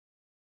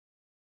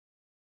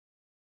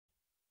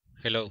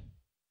Hello,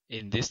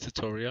 in this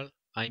tutorial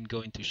I'm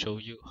going to show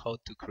you how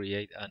to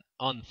create an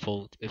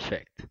unfold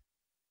effect.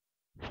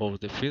 For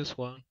the first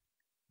one,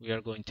 we are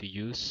going to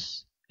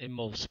use a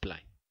mouse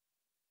spline.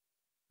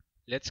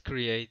 Let's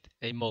create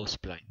a mouse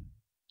spline.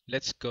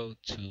 Let's go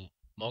to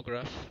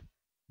MoGraph,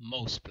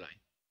 mouse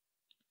spline.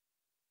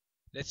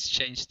 Let's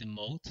change the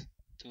mode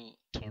to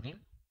turtle.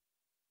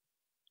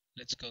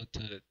 Let's go to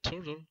the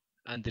turtle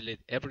and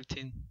delete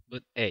everything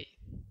but A.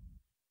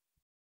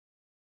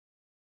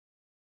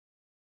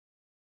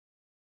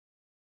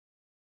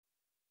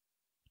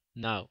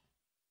 Now,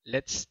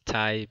 let's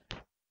type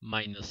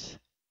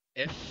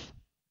 -F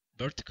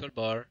vertical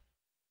bar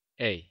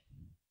A.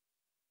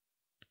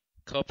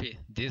 Copy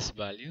these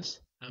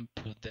values and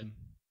put them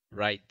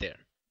right there.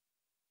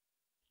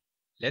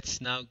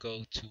 Let's now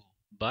go to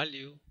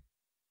value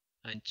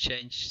and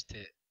change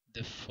the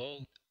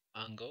default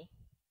angle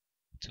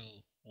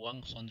to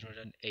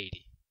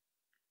 180.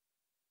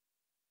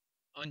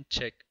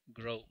 Uncheck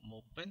grow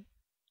movement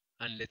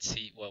and let's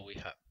see what we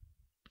have.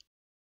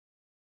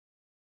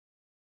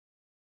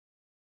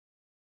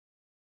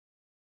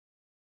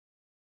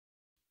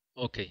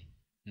 Okay,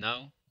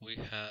 now we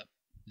have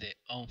the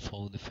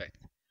unfold effect.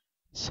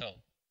 So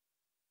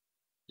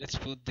let's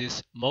put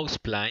this mouse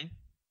spline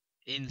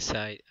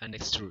inside an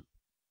extrude.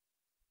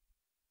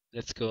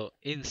 Let's go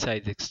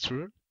inside the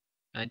extrude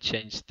and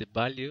change the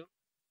value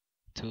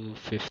to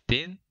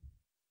 15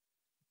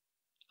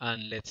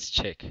 and let's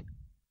check.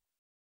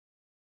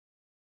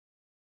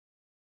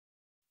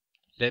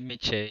 Let me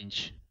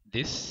change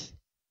this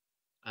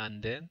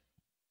and then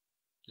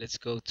let's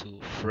go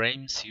to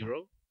frame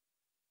 0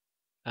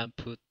 and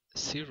put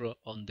 0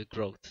 on the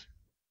growth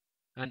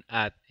and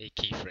add a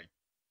keyframe.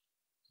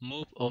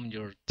 Move on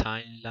your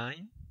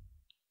timeline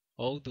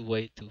all the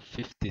way to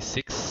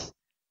 56,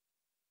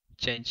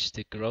 change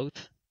the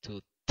growth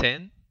to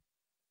 10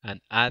 and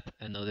add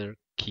another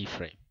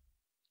keyframe.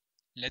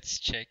 Let's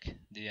check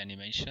the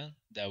animation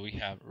that we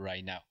have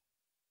right now.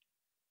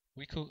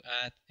 We could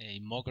add a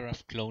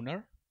MoGraph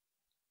cloner.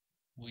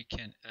 We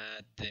can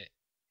add the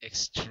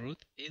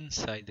extrude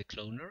inside the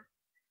cloner,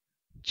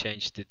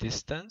 change the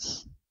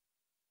distance,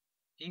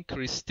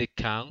 increase the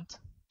count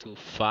to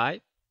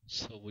 5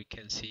 so we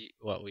can see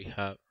what we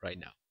have right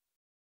now.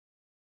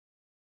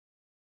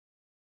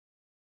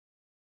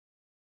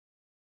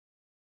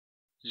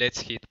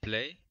 Let's hit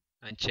play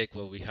and check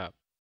what we have.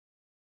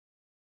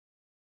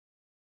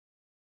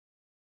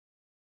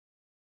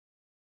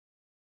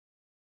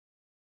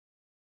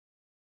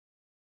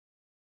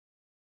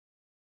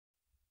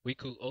 We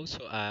could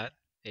also add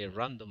a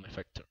random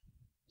effector.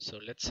 So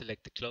let's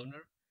select the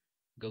cloner,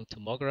 go to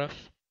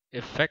MoGraph,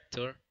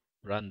 effector,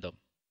 random.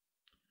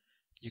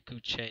 You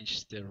could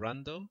change the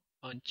random,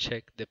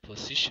 uncheck the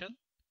position,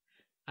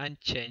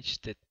 and change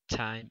the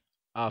time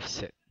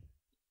offset.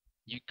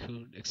 You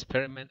could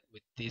experiment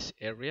with these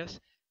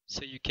areas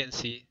so you can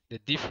see the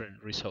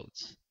different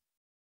results.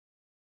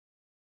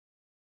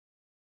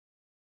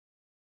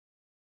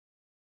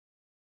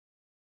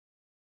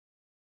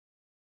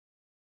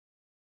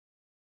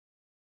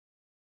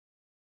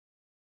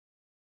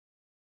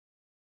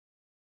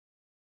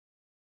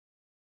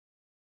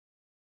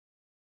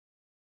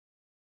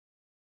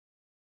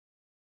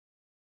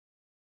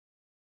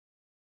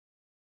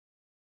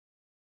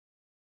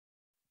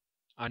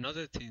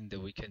 Another thing that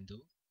we can do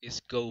is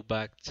go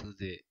back to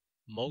the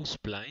mouse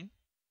spline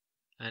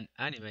and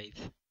animate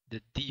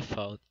the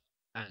default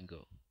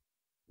angle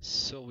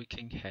so we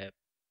can have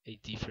a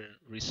different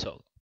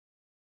result.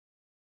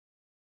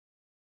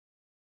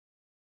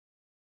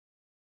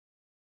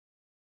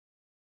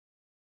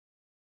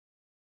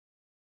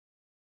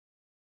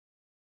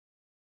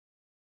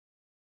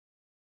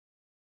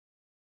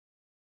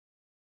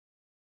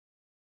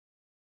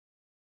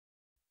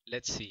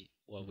 Let's see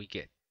what we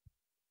get.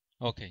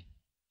 Okay,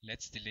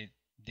 let's delete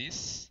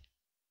this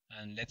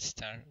and let's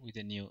start with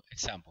a new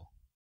example.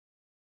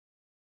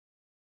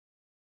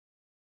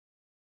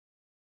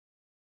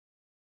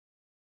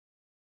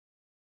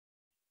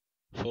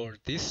 For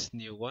this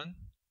new one,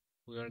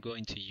 we are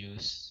going to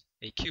use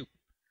a cube.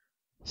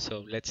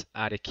 So let's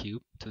add a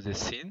cube to the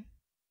scene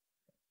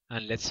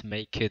and let's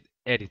make it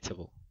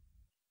editable.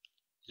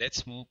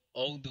 Let's move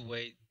all the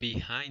way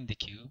behind the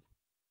cube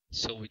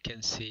so we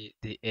can see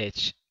the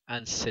edge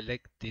and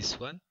select this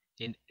one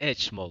in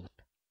edge mode.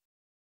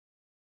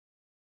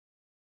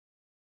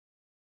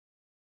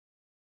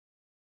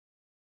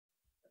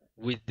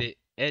 With the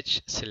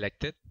edge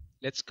selected,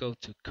 let's go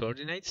to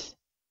coordinates.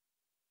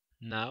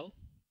 Now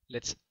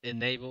let's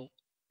enable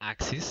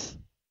axis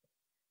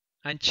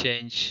and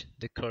change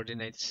the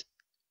coordinates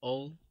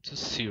all to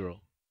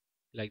 0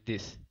 like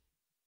this.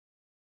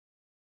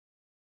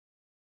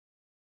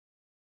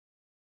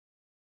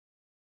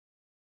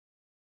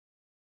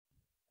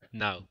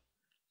 Now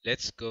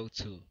let's go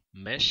to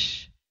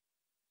mesh,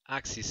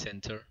 axis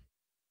center,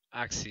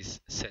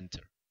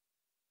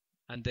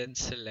 and then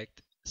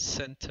select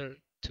center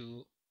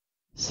to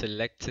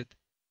selected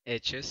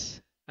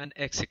edges and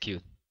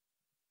execute.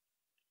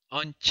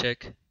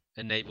 Uncheck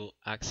enable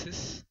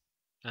axis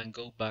and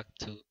go back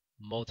to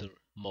model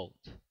mode.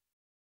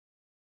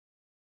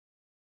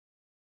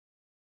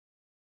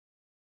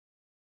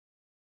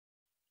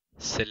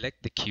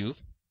 Select the cube,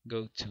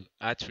 go to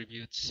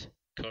Attributes,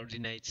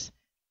 Coordinates,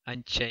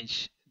 and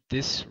change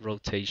this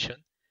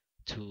rotation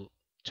to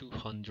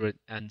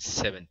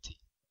 270.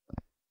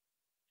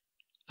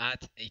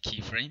 Add a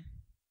keyframe.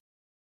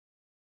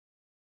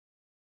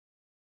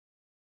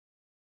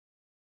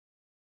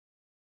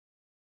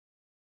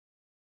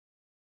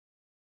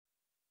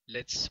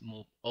 Let's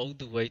move all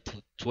the way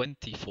to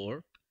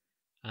 24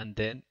 and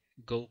then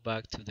go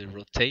back to the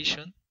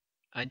rotation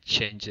and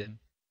change them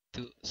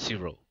to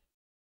 0.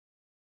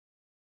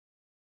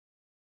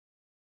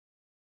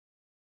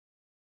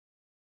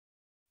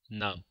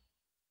 Now,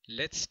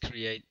 let's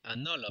create a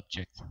null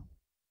object.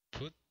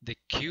 Put the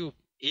cube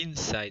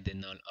inside the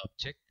null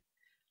object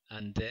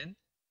and then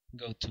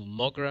go to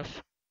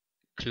MoGraph,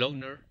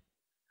 Cloner,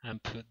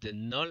 and put the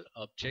null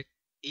object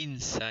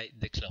inside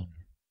the cloner.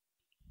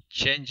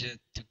 Change it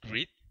to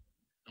grid,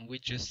 and we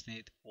just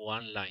need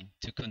one line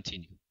to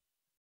continue.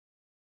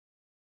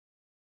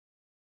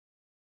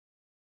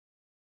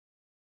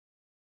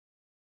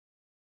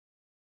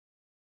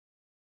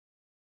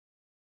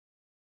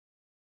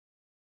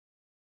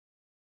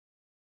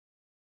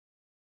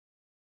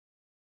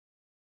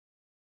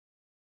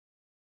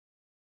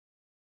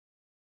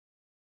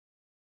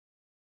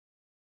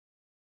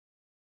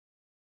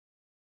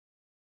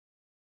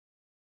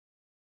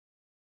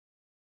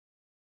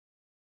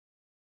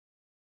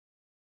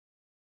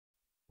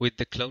 With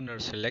the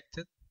cloner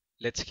selected,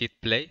 let's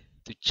hit play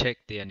to check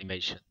the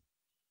animation.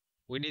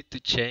 We need to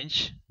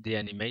change the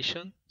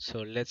animation,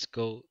 so let's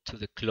go to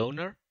the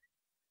cloner,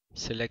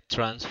 select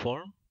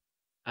transform,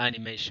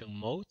 animation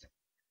mode,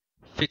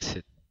 fix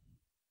it.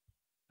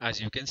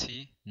 As you can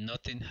see,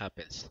 nothing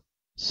happens.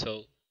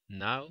 So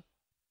now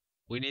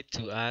we need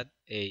to add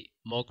a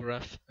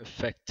MoGraph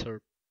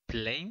effector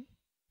plane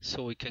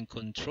so we can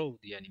control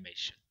the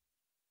animation.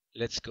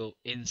 Let's go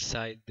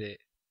inside the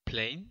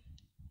plane,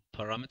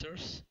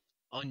 parameters,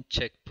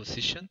 uncheck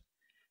position,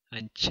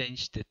 and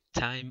change the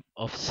time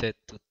offset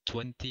to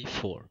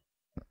 24.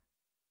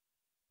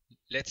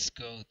 Let's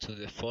go to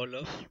the fall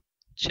off,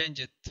 change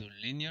it to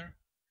linear,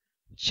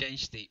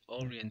 change the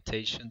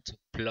orientation to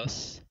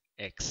plus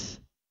X.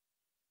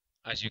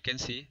 As you can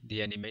see,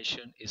 the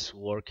animation is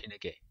working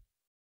again.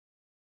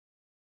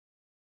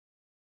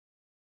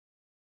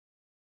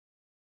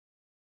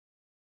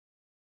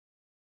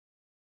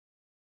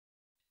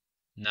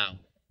 Now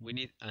we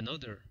need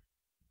another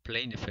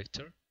plane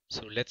effector,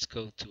 so let's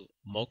go to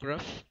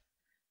MoGraph,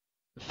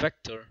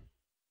 effector,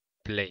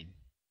 plane.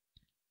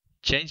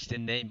 Change the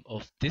name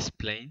of this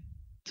plane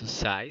to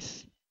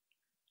size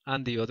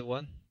and the other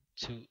one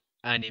to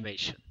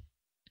animation.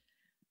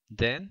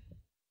 Then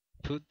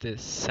put the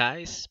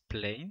size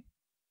plane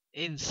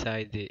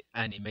inside the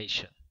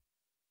animation.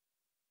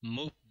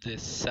 Move the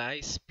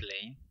size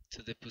plane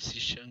to the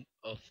position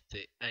of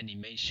the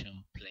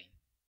animation plane.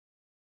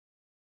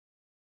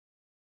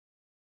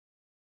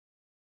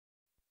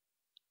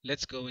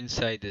 Let's go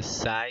inside the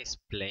size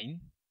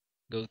plane,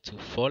 go to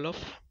fall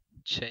off,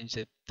 change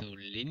it to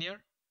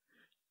linear,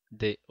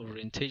 the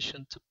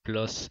orientation to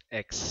plus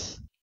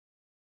X.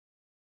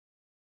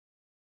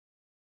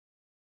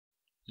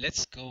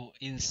 Let's go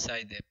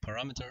inside the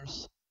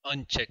parameters,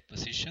 uncheck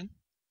position,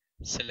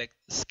 select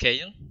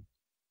scale,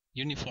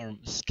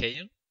 uniform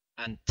scale,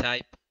 and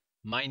type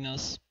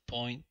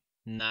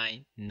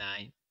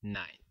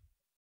 -0.999.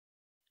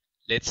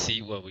 Let's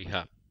see what we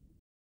have.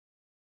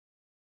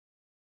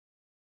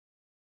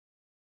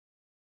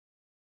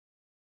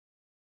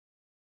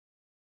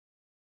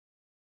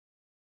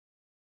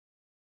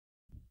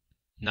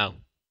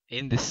 Now,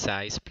 in the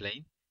size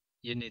plane,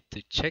 you need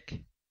to check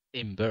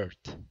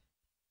invert.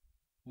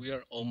 We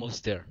are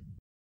almost there.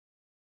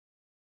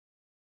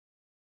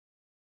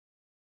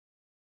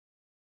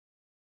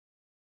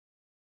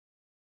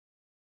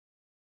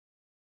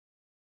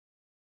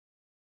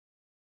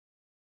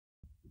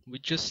 We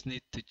just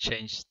need to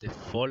change the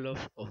fall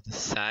off of the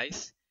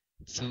size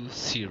to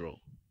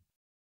 0.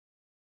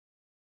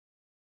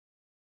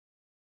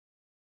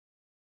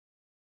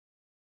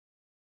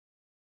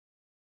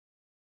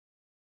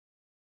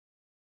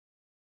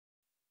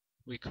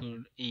 We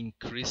could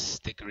increase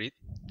the grid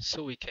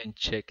so we can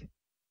check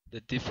the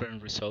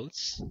different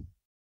results.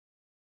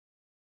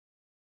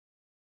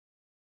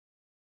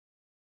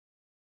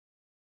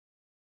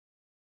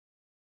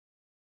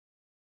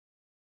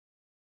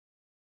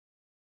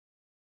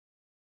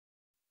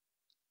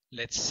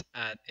 Let's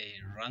add a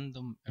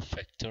random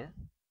effector,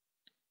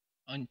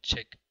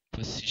 uncheck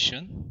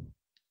position,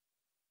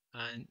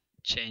 and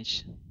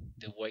change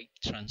the weight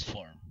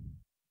transform.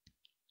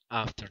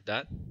 After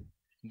that,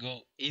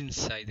 go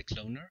inside the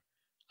cloner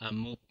and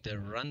move the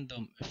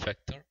random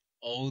effector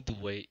all the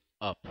way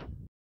up.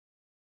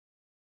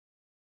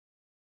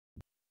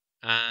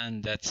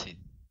 And that's it.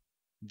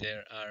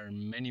 There are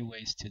many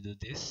ways to do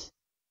this,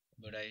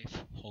 but I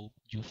hope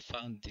you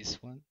found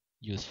this one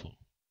useful.